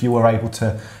 Imagine if you were able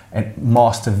to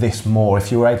master this more,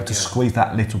 if you were able to squeeze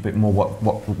that little bit more,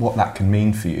 what that can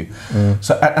mean for you.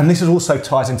 So, and this is also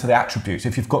ties into the attributes.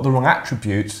 If you've got the wrong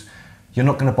attributes, you're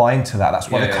not going to buy into that. That's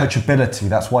why the coachability,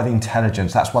 that's why the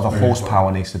intelligence, that's why the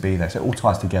horsepower needs to be there. So it all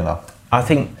ties together. I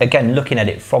think, again, looking at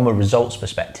it from a results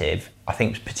perspective, I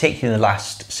think particularly in the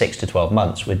last 6 to 12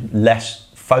 months, we're less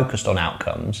focused on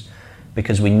outcomes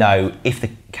because we know if the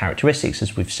characteristics,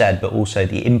 as we've said, but also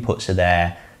the inputs are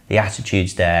there, the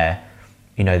attitude's there,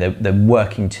 you know, they're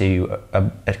working to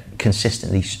a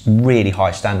consistently really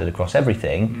high standard across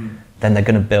everything, then they're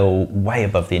going to bill way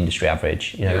above the industry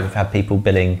average. You know, we've had people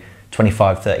billing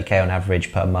 25, 30k on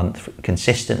average per month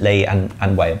consistently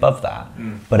and way above that.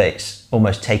 But it's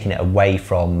almost taking it away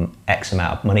from X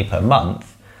amount of money per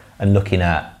month and looking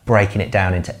at breaking it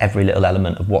down into every little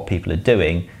element of what people are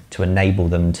doing to enable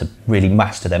them to really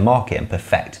master their market and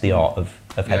perfect the art of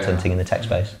headhunting in the tech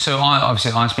space. So I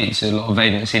speak to a lot of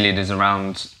agency leaders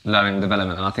around learning and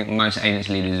development, and I think most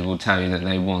agency leaders will tell you that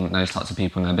they want those types of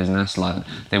people in their business, like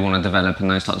they want to develop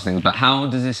and those types of things. But how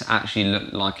does this actually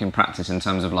look like in practice in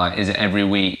terms of like, is it every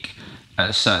week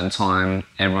at a certain time,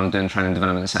 everyone doing training and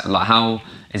development? Like, how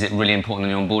is it really important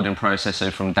in the onboarding process?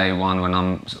 So from day one when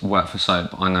I'm work for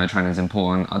Soap, I know training is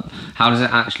important. How does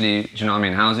it actually, do you know what I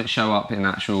mean? How does it show up in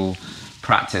actual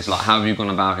practice? Like, how have you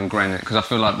gone about ingraining it? Because I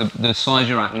feel like the size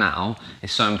you're at now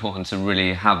is so important to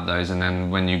really have those, and then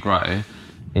when you grow,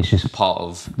 it's just part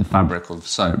of the fabric of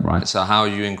Soap, right? So how are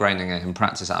you ingraining it in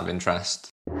practice out of interest?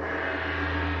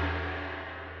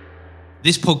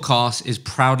 This podcast is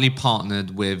proudly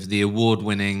partnered with the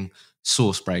award-winning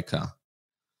Sourcebreaker.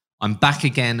 I'm back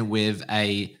again with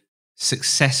a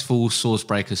successful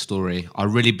Sourcebreaker story. I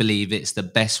really believe it's the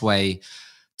best way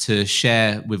to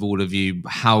share with all of you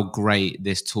how great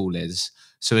this tool is.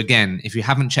 So again, if you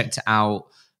haven't checked it out,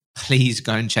 please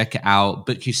go and check it out.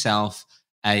 Book yourself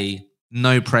a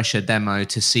no pressure demo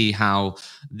to see how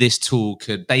this tool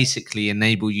could basically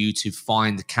enable you to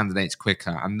find candidates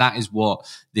quicker. And that is what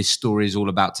this story is all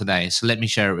about today. So let me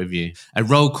share it with you. A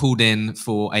role called in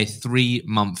for a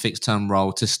 3-month fixed term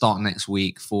role to start next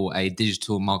week for a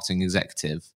digital marketing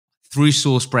executive. Through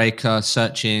Sourcebreaker,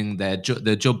 searching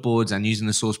the job boards and using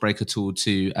the Sourcebreaker tool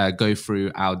to go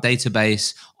through our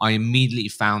database, I immediately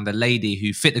found a lady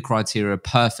who fit the criteria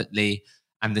perfectly,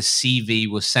 and the CV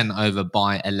was sent over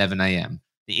by 11 a.m.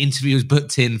 The interview was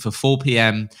booked in for 4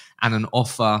 p.m. and an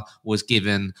offer was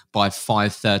given by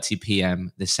 5:30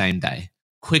 p.m. the same day.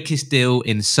 Quickest deal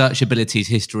in Searchability's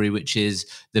history, which is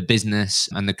the business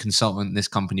and the consultant this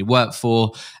company worked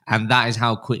for. And that is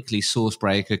how quickly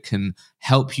Sourcebreaker can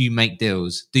help you make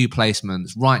deals, do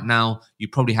placements. Right now, you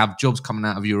probably have jobs coming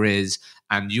out of your ears,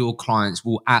 and your clients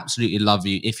will absolutely love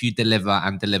you if you deliver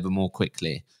and deliver more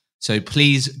quickly. So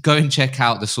please go and check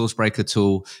out the Sourcebreaker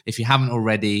tool. If you haven't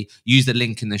already, use the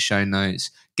link in the show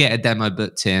notes, get a demo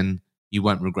booked in. You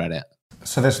won't regret it.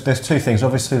 So there's two things.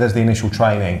 Obviously, there's the initial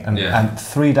training, and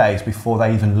 3 days before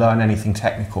they even learn anything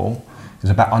technical is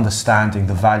about understanding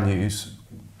the values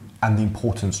and the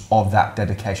importance of that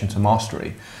dedication to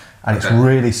mastery. And it's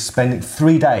really spending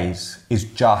 3 days is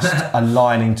just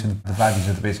aligning to the values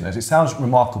of the business. It sounds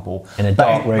remarkable. In a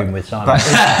dark room with Simon.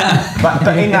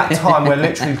 But in that time, we're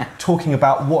literally talking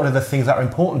about what are the things that are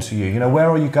important to you. You know, where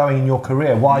are you going in your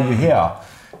career? Why are you here?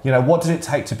 You know, what does it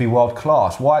take to be world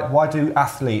class? Why do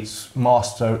athletes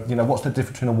master, you know, what's the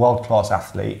difference between a world class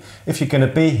athlete? If you're going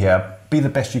to be here, be the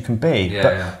best you can be.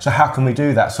 So how can we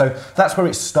do that? So that's where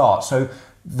it starts. So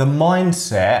the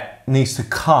mindset needs to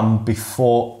come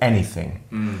before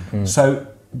anything. So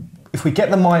if we get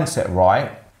the mindset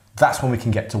right, that's when we can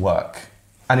get to work.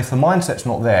 And if the mindset's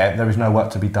not there, there is no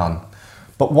work to be done.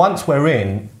 But once we're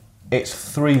in, it's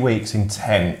 3 weeks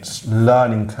intense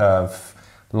learning curve,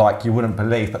 like you wouldn't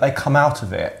believe, but they come out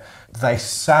of it, they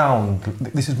sound,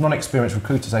 this is non-experienced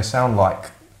recruiters, they sound like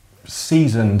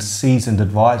seasoned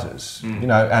advisors, you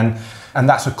know, and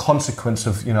that's a consequence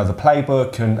of, you know, the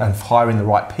playbook and hiring the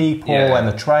right people and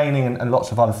the training and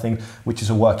lots of other things, which is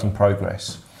a work in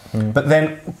progress. But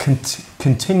then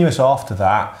continuous after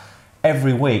that,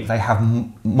 every week they have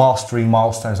mastery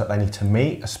milestones that they need to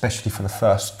meet, especially for the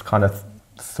first kind of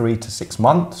 3 to 6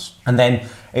 months. And then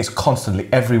it's constantly,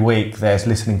 every week there's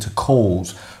listening to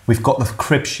calls. We've got the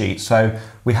crib sheet. So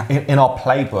in our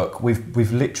playbook,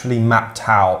 we've literally mapped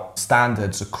out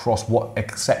standards across what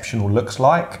exceptional looks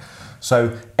like.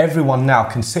 So everyone now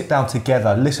can sit down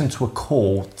together, listen to a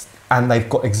call, and they've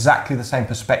got exactly the same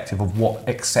perspective of what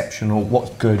exceptional, what's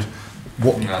good,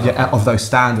 of those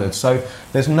standards. So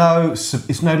it's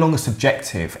no longer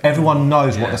subjective. Everyone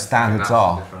knows what the standards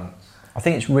are. I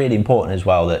think it's really important as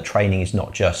well that training is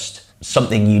not just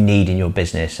something you need in your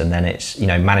business and then it's, you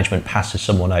know, management passes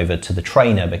someone over to the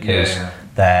trainer because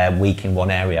they're weak in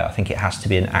one area. I think it has to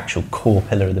be an actual core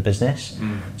pillar of the business.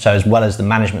 So as well as the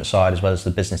management side, as well as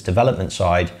the business development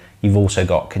side, you've also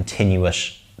got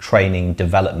continuous training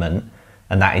development,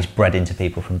 and that is bred into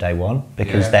people from day one,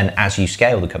 because then as you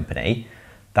scale the company,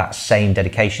 that same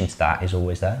dedication to that is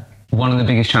always there. One of the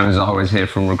biggest challenges I always hear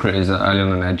from recruiters early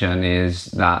on in their journey is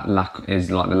the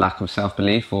lack of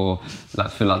self-belief, or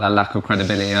feel like that lack of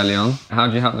credibility early on. How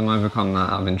do you help them overcome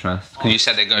that out of interest? Because you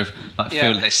said they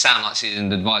feel they sound like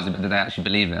seasoned advisor, but do they actually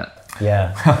believe it?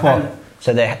 Yeah. Well,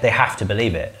 so they have to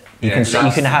believe it. You can say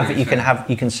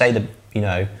the, you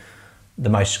know, the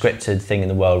most scripted thing in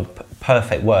the world,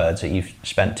 perfect words that you've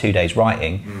spent 2 days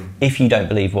writing. If you don't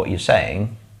believe what you're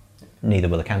saying, neither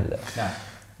will the candidate. Yeah.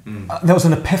 There was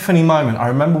an epiphany moment. I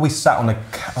remember we sat on a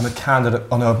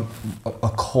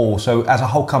call. So as a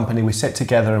whole company, we sit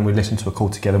together and we listen to a call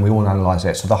together and we all analyse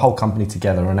it. So the whole company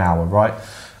together, an hour, right?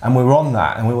 And we were on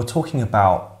that and we were talking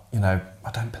about, you know, I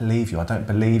don't believe you. And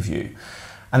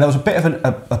there was a bit of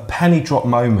a penny drop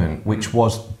moment, which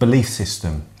was belief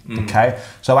system, okay?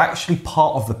 So actually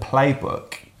part of the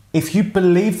playbook, if you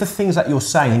believe the things that you're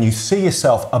saying and you see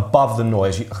yourself above the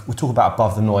noise, we talk about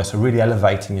above the noise, so really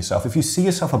elevating yourself. If you see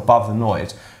yourself above the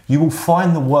noise, you will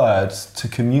find the words to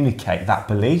communicate that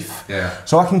belief. Yeah.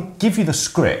 So I can give you the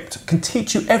script, can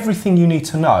teach you everything you need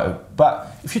to know,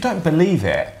 but if you don't believe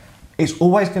it, you're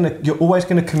always going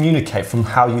to communicate from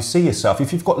how you see yourself.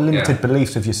 If you've got limited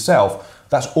beliefs of yourself,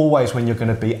 that's always when you're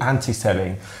going to be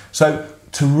anti-selling. So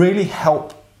to really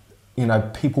help, you know,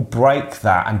 people break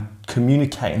that and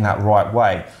communicate in that right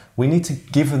way, we need to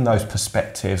give them those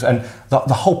perspectives. And the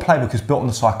whole playbook is built on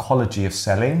the psychology of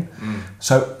selling.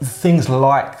 So things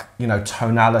like, you know,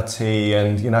 tonality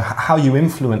and, you know, how you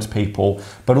influence people,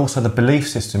 but also the belief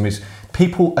system is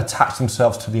people attach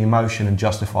themselves to the emotion and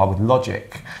justify with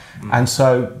logic. And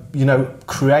so, you know,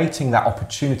 creating that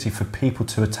opportunity for people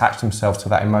to attach themselves to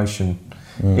that emotion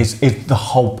is the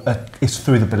whole, it's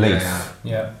through the belief.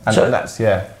 And so that's,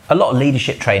 a lot of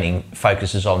leadership training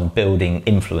focuses on building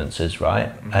influencers,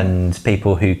 right? And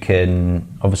people who can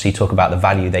obviously talk about the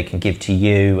value they can give to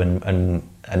you and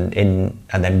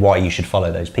then why you should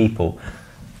follow those people.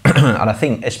 And I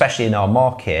think especially in our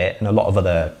market and a lot of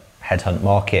other headhunt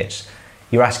markets,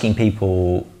 you're asking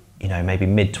people, you know, maybe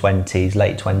mid-20s,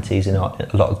 late 20s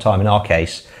a lot of the time in our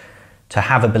case, to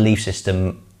have a belief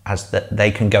system as that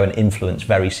they can go and influence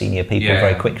very senior people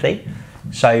very quickly.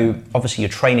 So obviously you're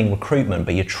training recruitment,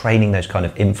 but you're training those kind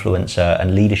of influencer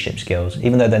and leadership skills.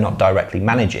 Even though they're not directly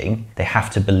managing, they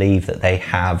have to believe that they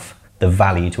have the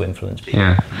value to influence people.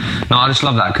 Yeah, no, I just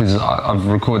love that because I've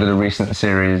recorded a recent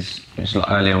series, which is like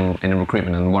early on in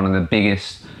recruitment, and one of the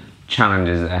biggest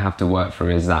challenges that they have to work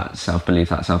through is that self-belief,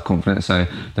 that self-confidence. So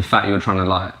the fact you're trying to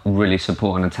like really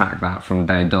support and attack that from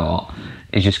day dot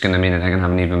is just going to mean that they're going to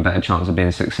have an even better chance of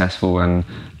being successful and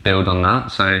build on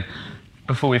that. So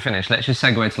before we finish, let's just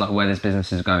segue to like where this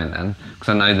business is going then, because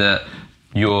I know that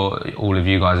all of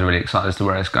you guys are really excited as to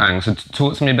where it's going. So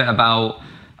talk to me a bit about,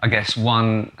 I guess,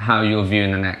 one, how you're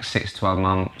viewing the next 6 to 12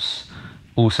 months.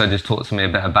 Also just talk to me a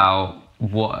bit about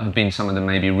what have been some of the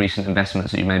maybe recent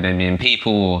investments that you made maybe in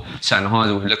people or certain hires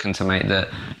that we're looking to make that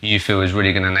you feel is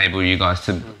really going to enable you guys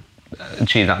to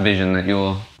achieve that vision that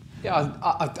you're... Yeah,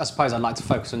 I suppose I'd like to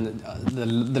focus on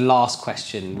the last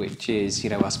question, which is, you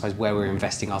know, I suppose where we're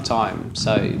investing our time.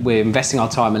 So we're investing our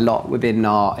time a lot within in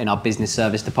our business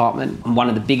service department. And one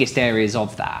of the biggest areas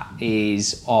of that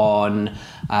is on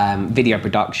video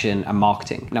production and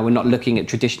marketing. Now, we're not looking at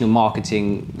traditional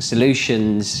marketing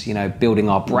solutions, you know, building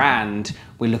our brand.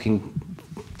 We're looking,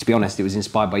 to be honest, it was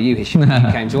inspired by you, Hisham, when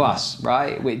you came to us,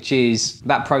 right? Which is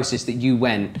that process that you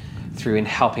went through in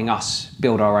helping us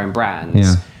build our own brands.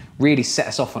 Yeah. Really set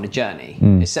us off on a journey.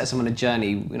 It sets them on a journey.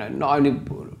 You know, not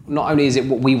only is it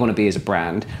what we want to be as a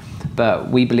brand, but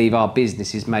we believe our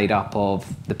business is made up of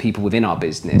the people within our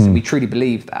business, and we truly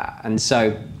believe that. And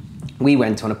so we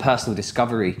went on a personal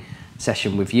discovery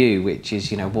session with you, which is,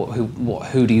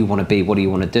 who do you want to be? What do you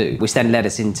want to do? Which then led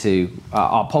us into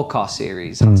our podcast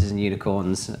series, Hunters and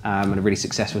Unicorns, and a really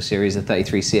successful series of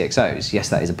 33 CXOs. Yes,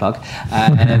 that is a plug.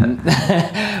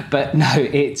 But no,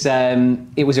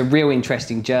 it was a real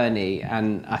interesting journey,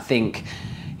 and I think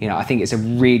it's a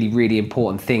really, really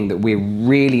important thing that we're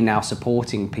really now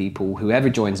supporting people, whoever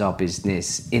joins our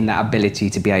business, in that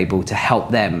ability to be able to help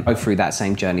them go through that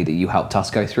same journey that you helped us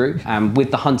go through.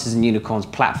 With the Hunters and Unicorns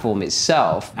platform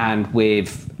itself, and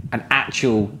with an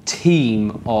actual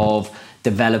team of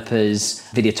developers,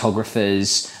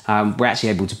 videographers, we're actually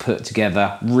able to put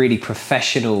together really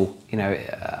professional,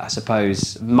 I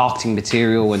suppose, marketing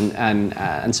material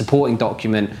and supporting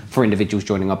document for individuals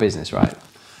joining our business, right?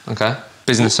 Okay.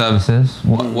 Business services.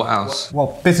 What else?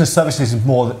 Well, business services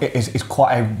is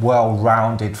quite a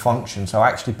well-rounded function. So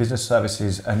actually, business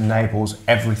services enables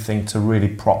everything to really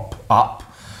prop up.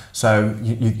 So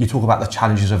you talk about the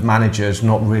challenges of managers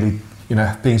not really,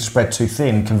 being spread too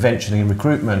thin conventionally in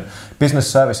recruitment. Business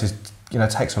services,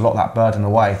 takes a lot of that burden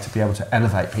away to be able to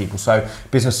elevate people. So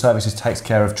business services takes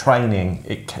care of training.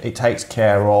 It takes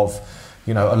care of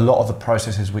a lot of the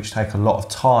processes which take a lot of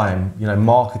time,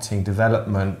 marketing,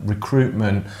 development,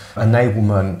 recruitment,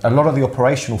 enablement, a lot of the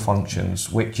operational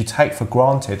functions which you take for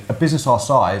granted. A business our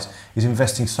size is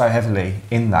investing so heavily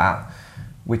in that,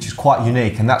 which is quite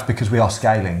unique, and that's because we are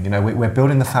scaling. We're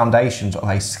building the foundations of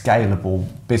a scalable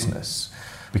business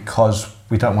because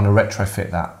we don't want to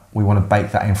retrofit that. We want to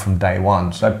bake that in from day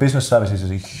one. So business services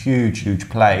is a huge, huge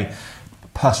play.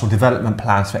 Personal development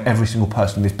plans for every single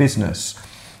person in this business.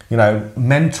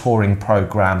 Mentoring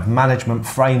programs, management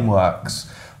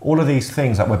frameworks, all of these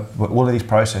things all of these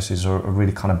processes are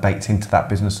really kind of baked into that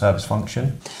business service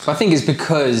function. I think it's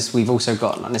because we've also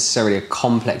got not necessarily a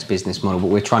complex business model, but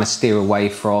we're trying to steer away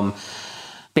from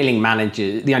billing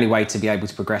managers. The only way to be able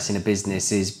to progress in a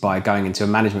business is by going into a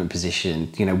management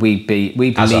position. We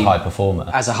believe as a high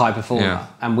performer. Yeah.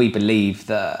 And we believe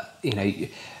that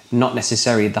not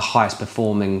necessarily the highest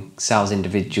performing sales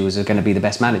individuals are going to be the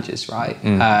best managers, right?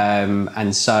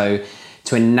 And so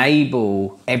to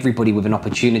enable everybody with an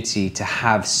opportunity to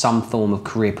have some form of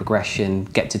career progression,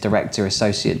 get to director,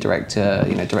 associate director,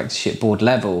 directorship board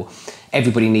level,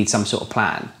 everybody needs some sort of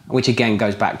plan, which again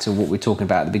goes back to what we were talking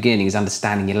about at the beginning, is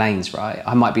understanding your lanes, right?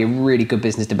 I might be a really good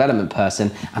business development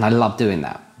person and I love doing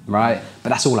that, right? But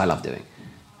that's all I love doing,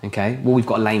 okay? Well, we've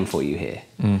got a lane for you here.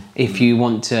 If you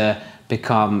want to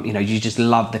become, you just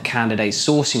love the candidate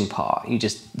sourcing part, you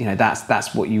just,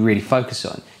 that's what you really focus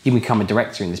on. You can become a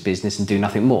director in this business and do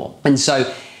nothing more. And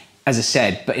so, as I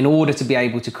said, but in order to be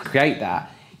able to create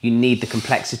that, you need the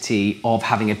complexity of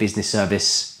having a business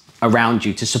service around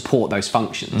you to support those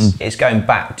functions. It's going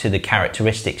back to the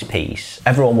characteristics piece.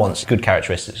 Everyone wants good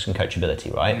characteristics and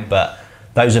coachability, right? But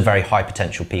those are very high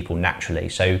potential people naturally.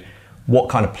 So what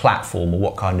kind of platform or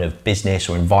what kind of business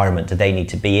or environment do they need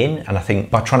to be in? And I think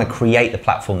by trying to create the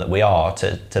platform that we are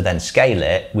to then scale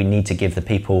it, we need to give the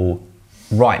people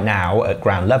right now at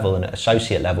ground level and at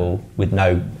associate level with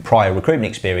no prior recruitment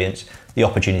experience the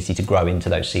opportunity to grow into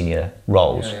those senior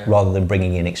roles rather than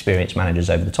bringing in experienced managers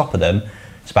over the top of them.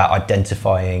 It's about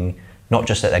identifying not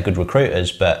just that they're good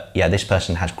recruiters, but this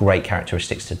person has great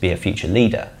characteristics to be a future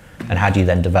leader. And how do you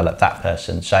then develop that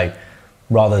person? So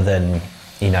rather than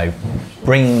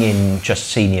bringing in just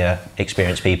senior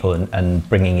experienced people and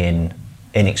bringing in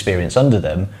inexperienced under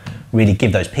them, really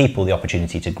give those people the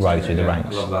opportunity to grow through the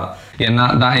ranks. I love that. Yeah,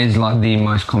 and that is like the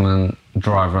most common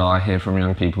driver I hear from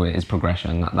young people is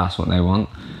progression. That's what they want.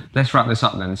 Let's wrap this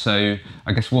up then. So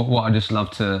I guess what I'd just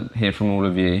love to hear from all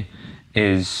of you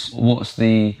is what's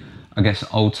the,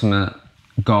 ultimate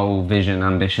goal, vision,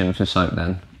 ambition for Soap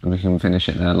then? And we can finish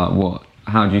it there. Like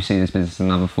how do you see this business in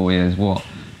another 4 years? What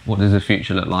does the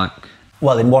future look like?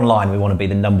 Well, in one line, we want to be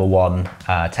the number one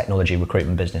technology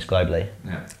recruitment business globally.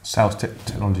 Yeah.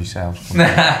 Technology sales.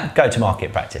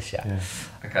 Go-to-market practice, yeah.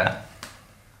 Okay.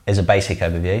 Is a basic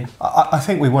overview. I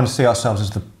think we want to see ourselves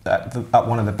as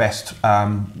one of the best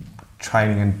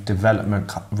training and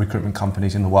development recruitment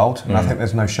companies in the world. And I think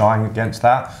there's no shying against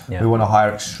that. Yeah. We want to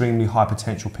hire extremely high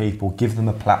potential people, give them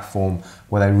a platform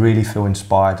where they really feel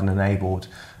inspired and enabled,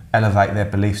 elevate their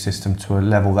belief system to a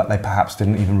level that they perhaps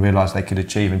didn't even realise they could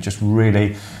achieve, and just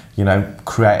really,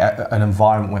 create an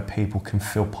environment where people can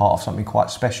feel part of something quite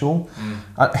special.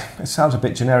 It sounds a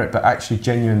bit generic, but actually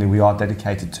genuinely we are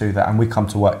dedicated to that, and we come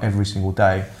to work every single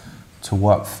day to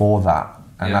work for that.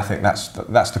 And I think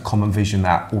that's the common vision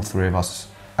that all three of us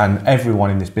and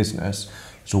everyone in this business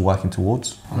is all working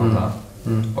towards. I love that.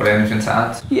 Or anything to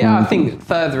add? Yeah, I think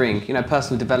furthering,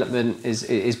 personal development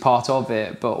is part of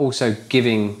it, but also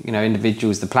giving,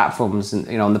 individuals the platforms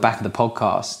and, on the back of the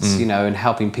podcasts, and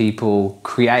helping people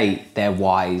create their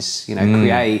whys,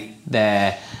 create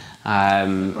their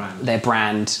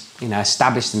brand,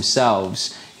 establish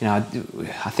themselves.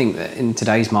 I think that in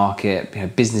today's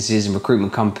market, businesses and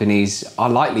recruitment companies are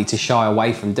likely to shy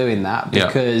away from doing that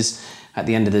because at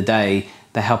the end of the day,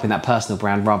 they're helping that personal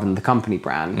brand rather than the company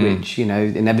brand, which,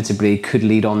 inevitably could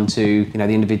lead on to, the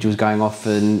individuals going off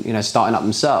and, starting up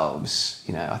themselves.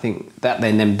 I think that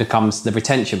then becomes the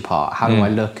retention part. How do I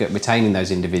look at retaining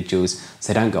those individuals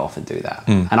so they don't go off and do that?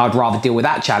 And I'd rather deal with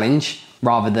that challenge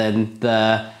rather than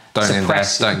the don't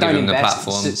invest the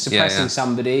platform. Suppressing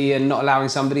somebody and not allowing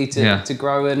somebody to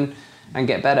grow and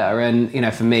get better.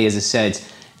 And, for me, as I said,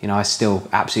 I still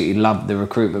absolutely love the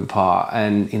recruitment part.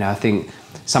 And, I think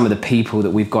some of the people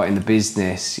that we've got in the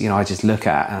business, I just look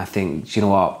at and I think, do you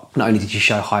know what? Not only did you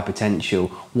show high potential,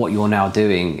 what you're now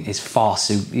doing is far,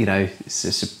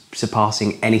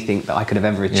 surpassing anything that I could have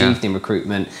ever achieved in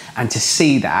recruitment. And to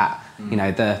see that,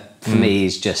 for me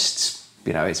is just,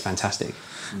 it's fantastic.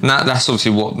 And that's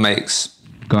obviously what makes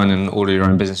going on all of your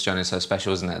own business journey so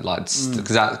special, isn't it? Like,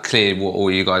 because that's clearly what all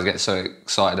you guys get so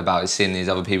excited about, is seeing these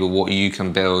other people, what you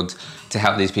can build to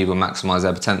help these people maximise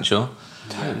their potential.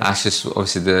 Totally. That's just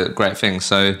obviously the great thing.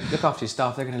 So look after your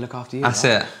staff, they're going to look after you. That's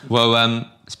it. Well,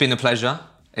 it's been a pleasure.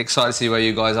 Excited to see where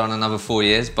you guys are in another 4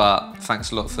 years, but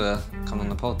thanks a lot for coming on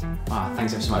the pod.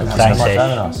 Thanks ever so much. Thanks for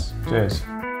having us. Cheers.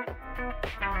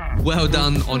 Well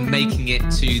done on making it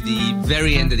to the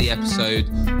very end of the episode.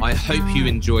 I hope you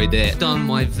enjoyed it. I've done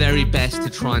my very best to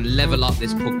try and level up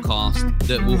this podcast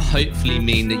that will hopefully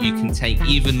mean that you can take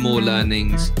even more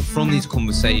learnings from these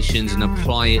conversations and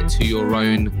apply it to your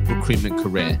own recruitment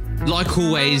career. Like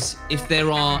always, if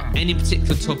there are any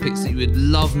particular topics that you would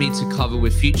love me to cover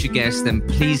with future guests, then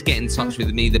please get in touch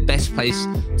with me. The best place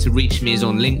to reach me is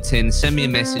on LinkedIn. Send me a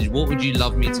message. What would you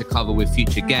love me to cover with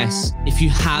future guests? If you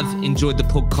have enjoyed the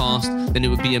podcast, then it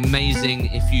would be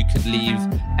amazing if you could leave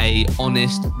an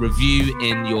honest review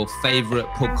in your favorite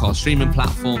podcast streaming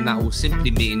platform. That will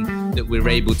simply mean that we're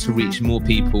able to reach more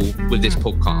people with this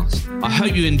podcast. I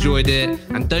hope you enjoyed it,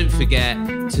 and don't forget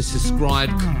to subscribe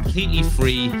completely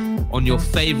free on your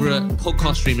favorite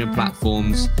podcast streaming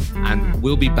platforms, and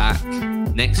we'll be back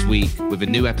next week with a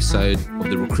new episode of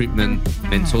the Recruitment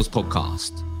Mentors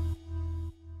podcast.